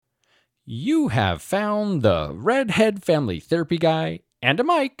You have found the Redhead Family Therapy Guy and a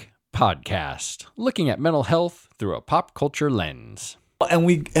Mic podcast, looking at mental health through a pop culture lens. And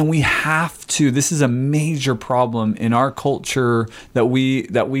we have to. This is a major problem in our culture that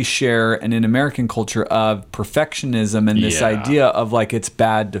we share, and in American culture, of perfectionism and this idea of like it's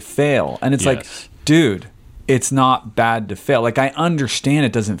bad to fail. And it's like, dude, it's not bad to fail. Like, I understand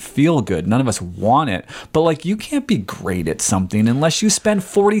it doesn't feel good. None of us want it. But like, you can't be great at something unless you spend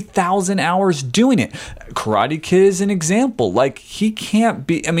 40,000 hours doing it. Karate Kid is an example. Like, he can't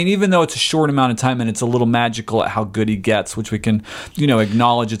be, I mean, even though it's a short amount of time and it's a little magical at how good he gets, which we can,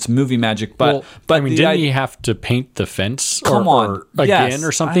 acknowledge it's movie magic. But I mean, didn't he have to paint the fence or again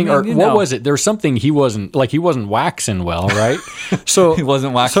or something? I mean, or what was it? There was something he wasn't waxing well, right? So he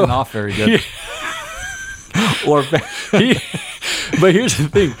wasn't waxing off very good. But here's the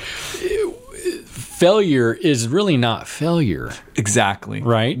thing. Failure is really not failure. Exactly.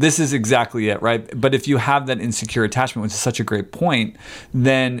 Right? This is exactly it, right? But if you have that insecure attachment, which is such a great point,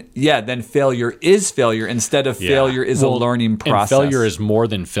 then failure is failure instead of failure is a learning process. And failure is more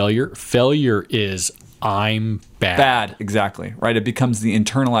than failure. Failure is I'm bad. Bad, exactly, right? It becomes the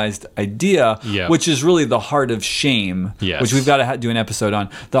internalized idea, which is really the heart of shame, which we've got to do an episode on.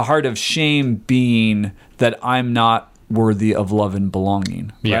 The heart of shame being that I'm not worthy of love and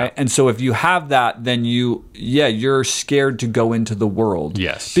belonging, right? And so if you have that, then you're scared to go into the world.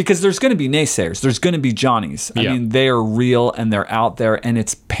 Yes. Because there's going to be naysayers. There's going to be Johnnies. I mean, they are real and they're out there and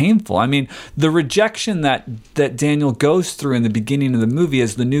it's painful. I mean, the rejection that Daniel goes through in the beginning of the movie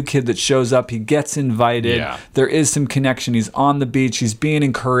is the new kid that shows up. He gets invited. Yeah. There is some connection. He's on the beach. He's being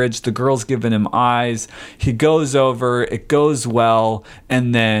encouraged. The girl's giving him eyes. He goes over. It goes well.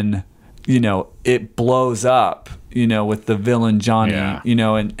 And then, it blows up. With the villain Johnny,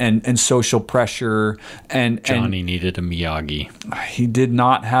 and social pressure, and Johnny needed a Miyagi. He did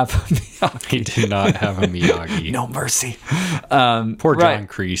not have a Miyagi. He did not have a Miyagi. No mercy. Poor John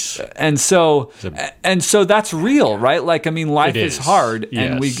Kreese. And so that's real, right? Like, I mean, life is hard,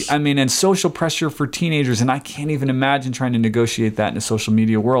 and and social pressure for teenagers, and I can't even imagine trying to negotiate that in a social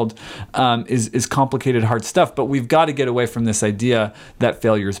media world, is complicated, hard stuff. But we've got to get away from this idea that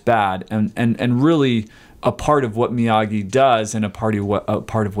failure is bad, and really. A part of what Miyagi does and a part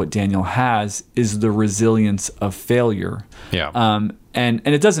of what Daniel has is the resilience of failure. Yeah. And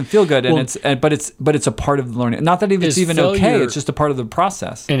it doesn't feel good, but it's a part of the learning. Not that it's even okay. It's just a part of the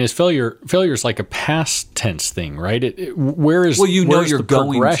process. And is failure is like a past tense thing, right? Where's you're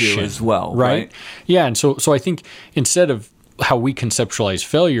going progression, to as well, right? Yeah. And so I think instead of how we conceptualize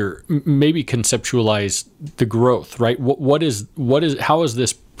failure, maybe conceptualize the growth, right? How is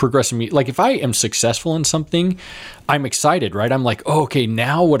this progressing me? Like, if I am successful in something, I'm excited, right? I'm like, oh, okay,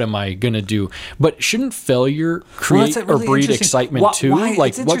 now what am I going to do? But shouldn't failure create or breed excitement too?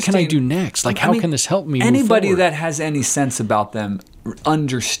 Like, what can I do next? Like, how can this help me Anybody move forward? that has any sense about them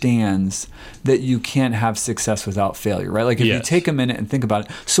understands that you can't have success without failure, right? Like, if you take a minute and think about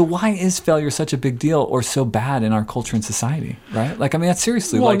it. So why is failure such a big deal or so bad in our culture and society, right? Like, I mean, that's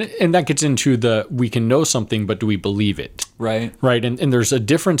seriously. Well, and that gets into we can know something, but do we believe it? Right. Right. And there's a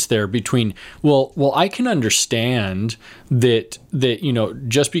difference there between, well, I can understand that,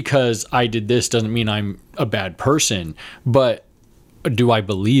 just because I did this doesn't mean I'm a bad person, but do I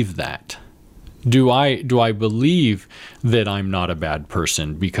believe that? Do I believe that I'm not a bad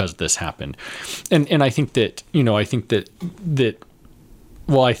person because this happened? And I think that, I think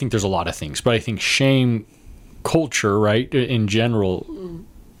there's a lot of things, but I think shame culture, right, in general,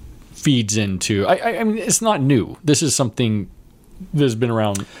 feeds into, I mean, it's not new. This is something that's been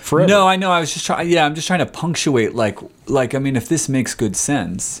around forever. No, I know. I was just I'm just trying to punctuate, like, I mean, if this makes good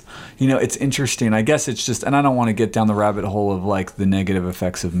sense, it's interesting. I guess it's just, and I don't want to get down the rabbit hole of like the negative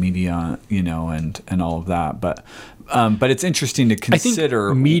effects of media, and all of that. But it's interesting to consider.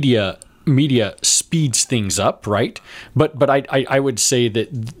 I think media speeds things up, right? But I would say that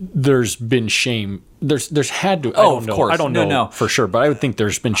there's been shame. There's had to. Of course. I don't know for sure, but I would think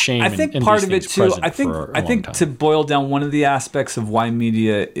there's been shame. I think in part of it too. I think to boil down, one of the aspects of why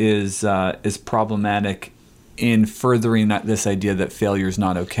media is problematic in furthering this idea that failure is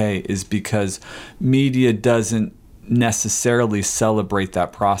not okay is because media doesn't necessarily celebrate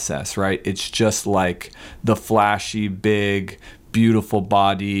that process, right? It's just like the flashy, big, beautiful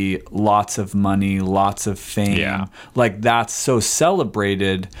body, lots of money, lots of fame. Yeah. Like, that's so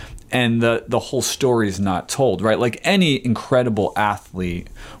celebrated. and the whole story is not told, right? Like any incredible athlete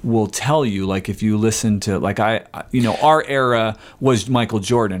will tell you, like if you listen to, like our era was Michael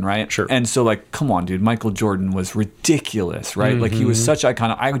Jordan, right? Sure. And so like, come on, dude, Michael Jordan was ridiculous, right? Like he was such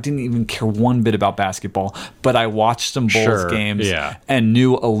iconic. I didn't even care one bit about basketball, but I watched some Bulls games and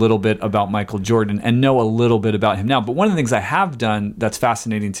knew a little bit about Michael Jordan and know a little bit about him now. But one of the things I have done that's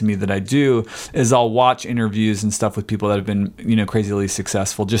fascinating to me that I do is I'll watch interviews and stuff with people that have been, crazily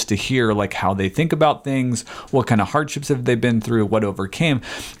successful, just to hear like how they think about things, what kind of hardships have they been through, what overcame.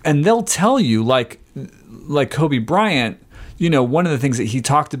 And they'll tell you like Kobe Bryant, one of the things that he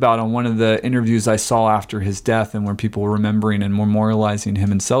talked about on one of the interviews I saw after his death and where people were remembering and memorializing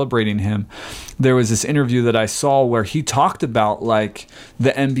him and celebrating him, there was this interview that I saw where he talked about like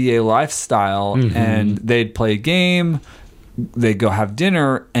the NBA lifestyle, and they'd play a game, they'd go have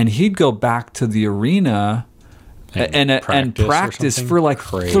dinner, and he'd go back to the arena and practice for like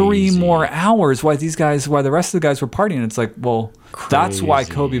 3 more hours while the rest of the guys were partying. It's like, well, that's why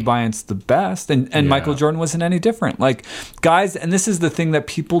Kobe Bryant's the best, and Michael Jordan wasn't any different. Like guys, and this is the thing that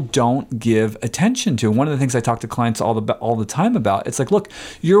people don't give attention to. One of the things I talk to clients all the time about, it's like, look,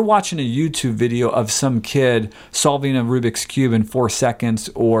 you're watching a YouTube video of some kid solving a Rubik's Cube in 4 seconds,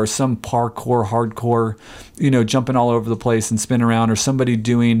 or some hardcore, jumping all over the place and spin around, or somebody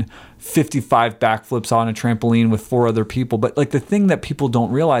doing 55 backflips on a trampoline with 4 other people. But like the thing that people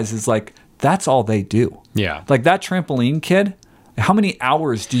don't realize is like, that's all they do. Yeah. Like that trampoline kid, how many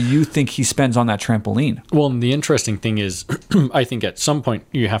hours do you think he spends on that trampoline? Well, and the interesting thing is, I think at some point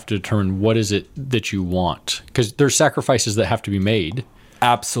you have to determine what is it that you want, because there's sacrifices that have to be made.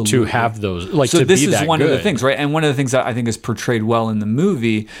 Absolutely. To have those, like, so to this be is that one good. of the things, right? And one of the things that I think is portrayed well in the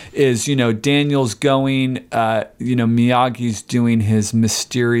movie is, Daniel's going, Miyagi's doing his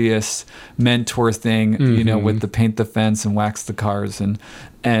mysterious mentor thing, with the paint the fence and wax the cars and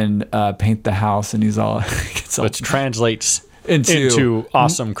paint the house, and he's all, which translates into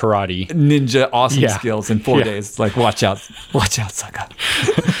awesome karate, ninja awesome skills in 4 days. It's like, watch out, Saka.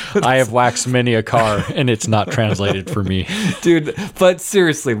 I have waxed many a car, and it's not translated for me, dude. But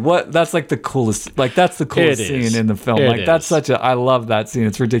seriously, that's like the coolest. Like that's the coolest scene in the film. That's I love that scene.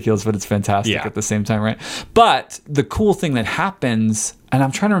 It's ridiculous, but it's fantastic at the same time, right? But the cool thing that happens, and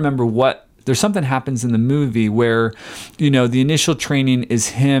I'm trying to remember there's something happens in the movie where, the initial training is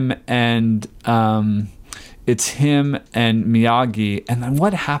him and it's him and Miyagi. And then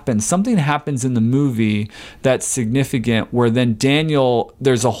what happens? Something happens in the movie that's significant, where then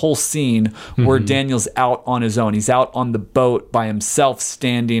there's a whole scene where Daniel's out on his own. He's out on the boat by himself,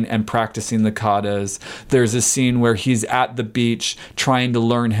 standing and practicing the katas. There's a scene where he's at the beach trying to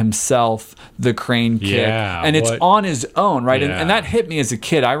learn himself the crane kick. And it's on his own, right? And that hit me as a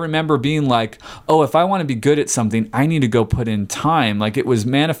kid. I remember being like, oh, if I want to be good at something, I need to go put in time. Like it was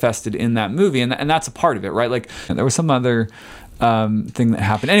manifested in that movie. And that's a part of it, right? Like there was some other thing that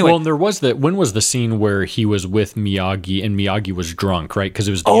happened. Anyway, well, there was when was the scene where he was with Miyagi and Miyagi was drunk, right? Because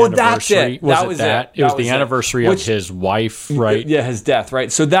it was the anniversary. It was the anniversary of his wife, right? Yeah, his death, right?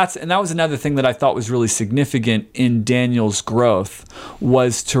 So that was another thing that I thought was really significant in Daniel's growth,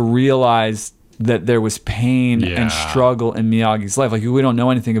 was to realize that there was pain and struggle in Miyagi's life. Like we don't know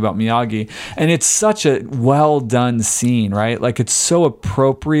anything about Miyagi, and it's such a well done scene, right? Like it's so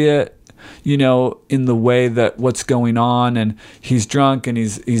appropriate, in the way that what's going on, and he's drunk and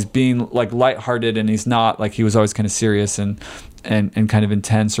he's being like lighthearted, and he's not, like he was always kind of serious and kind of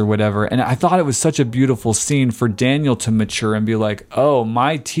intense or whatever. And I thought it was such a beautiful scene for Daniel to mature and be like, oh,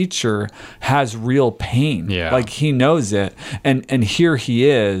 my teacher has real pain. Yeah. Like he knows it. And here he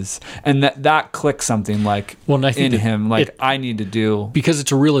is. And that clicked something like in him, like I need to do. Because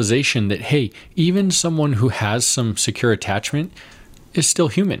it's a realization that, hey, even someone who has some secure attachment is still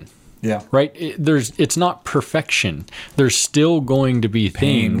human. Yeah. Right? It's not perfection. There's still going to be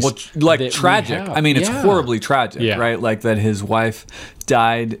things. Like tragic. I mean, it's horribly tragic, right? Like that his wife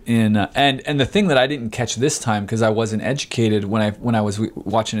died in and the thing that I didn't catch this time, because I wasn't educated when I was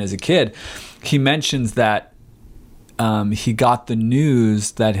watching it as a kid, he mentions that he got the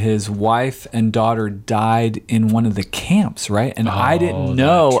news that his wife and daughter died in one of the camps, right? And I didn't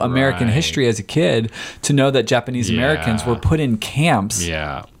know American history as a kid to know that Japanese Americans were put in camps.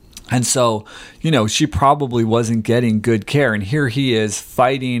 Yeah. And so, she probably wasn't getting good care. And here he is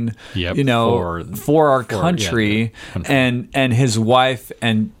fighting, for our country, and his wife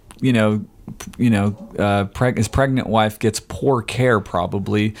and, his pregnant wife gets poor care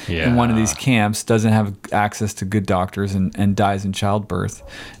probably in one of these camps, doesn't have access to good doctors, and dies in childbirth.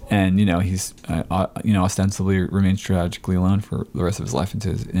 And he's ostensibly remains tragically alone for the rest of his life into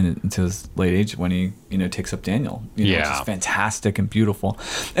his late age, when he takes up Daniel, which is fantastic and beautiful.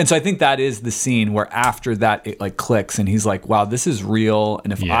 And so I think that is the scene where after that it like clicks, and he's like, wow, this is real.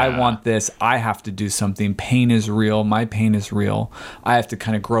 And if I want this, I have to do something. Pain is real. My pain is real. I have to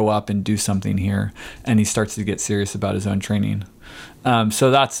kind of grow up and do something here. And he starts to get serious about his own training.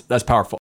 So that's powerful.